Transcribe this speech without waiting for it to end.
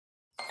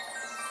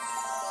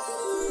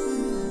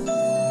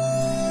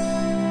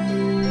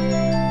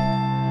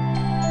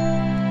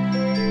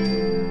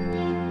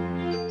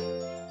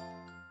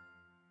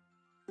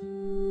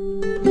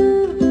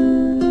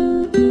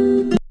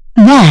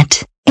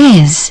That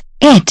is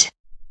it.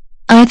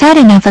 I've had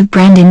enough of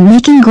Brandon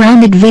making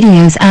grounded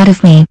videos out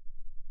of me.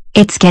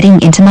 It's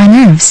getting into my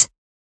nerves.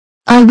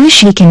 I wish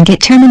he can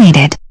get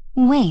terminated.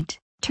 Wait,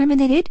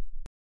 terminated?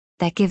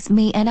 That gives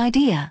me an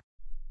idea.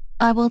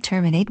 I will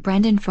terminate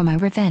Brandon for my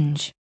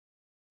revenge.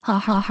 Ha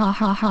ha ha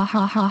ha ha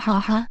ha ha ha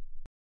ha.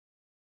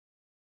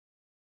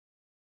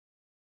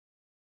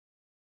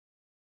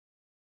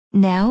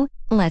 Now,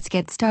 let's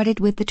get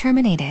started with the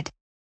terminated.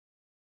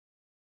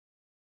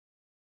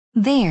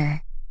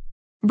 There.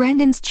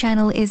 Brandon's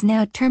channel is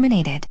now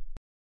terminated.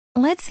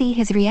 Let's see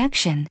his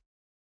reaction.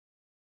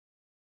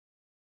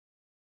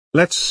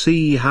 Let's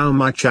see how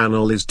my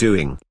channel is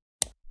doing.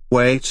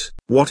 Wait,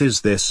 what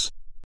is this?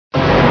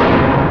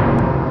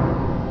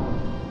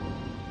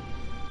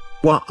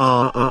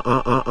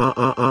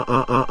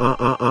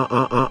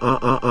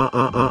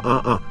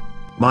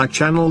 My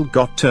channel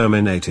got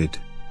terminated.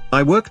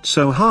 I worked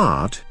so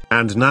hard,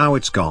 and now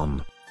it's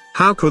gone.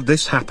 How could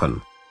this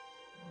happen?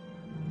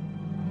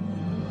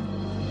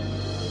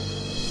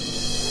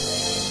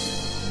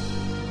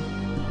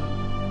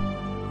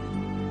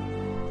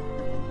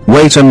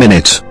 Wait a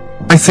minute.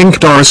 I think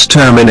Doris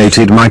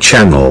terminated my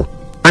channel.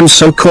 I'm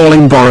so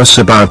calling Doris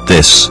about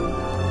this.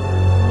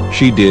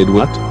 She did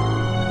what?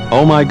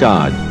 Oh my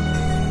god.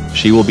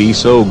 She will be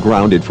so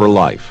grounded for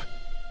life.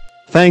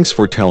 Thanks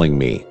for telling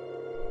me.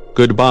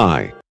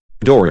 Goodbye,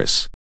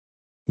 Doris.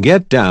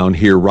 Get down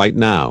here right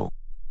now.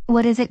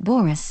 What is it,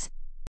 Boris?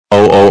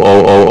 Oh.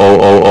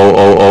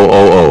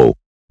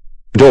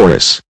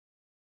 Doris.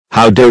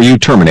 How dare you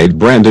terminate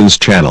Brandon's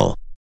channel?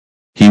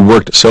 He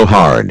worked so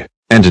hard,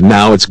 and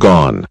now it's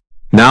gone.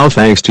 Now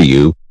thanks to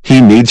you, he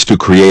needs to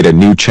create a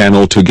new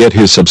channel to get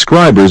his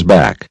subscribers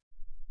back.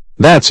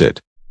 That's it.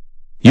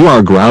 You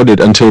are grounded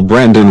until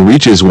Brandon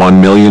reaches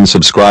 1 million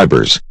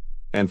subscribers.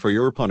 And for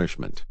your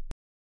punishment,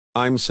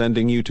 I'm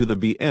sending you to the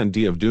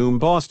BND of Doom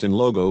Boston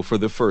logo for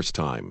the first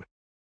time.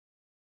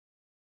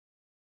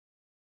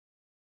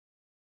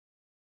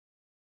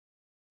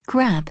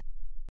 Crap.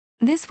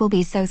 This will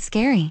be so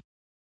scary.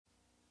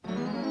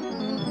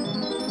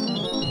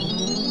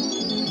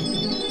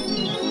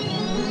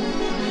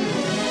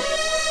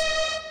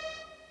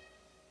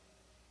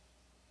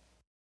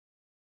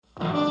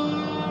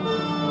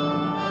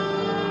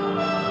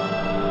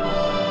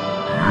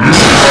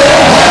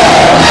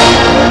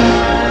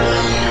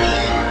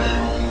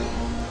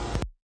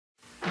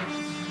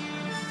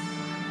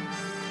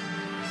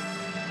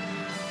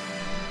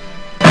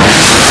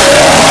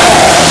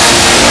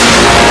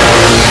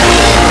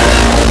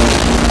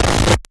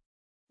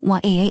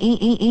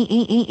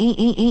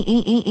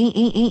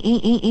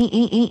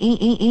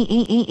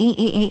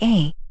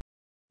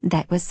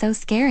 That was so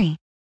scary.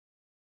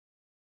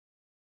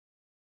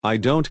 I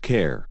don't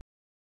care.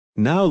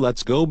 Now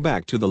let's go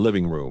back to the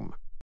living room.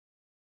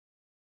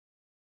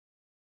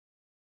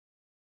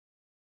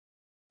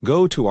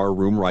 Go to our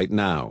room right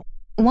now.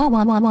 Wah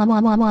wah wah wah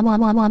wah wah wah wah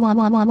wah wah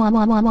wah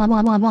wah wah wah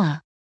wah wah wah.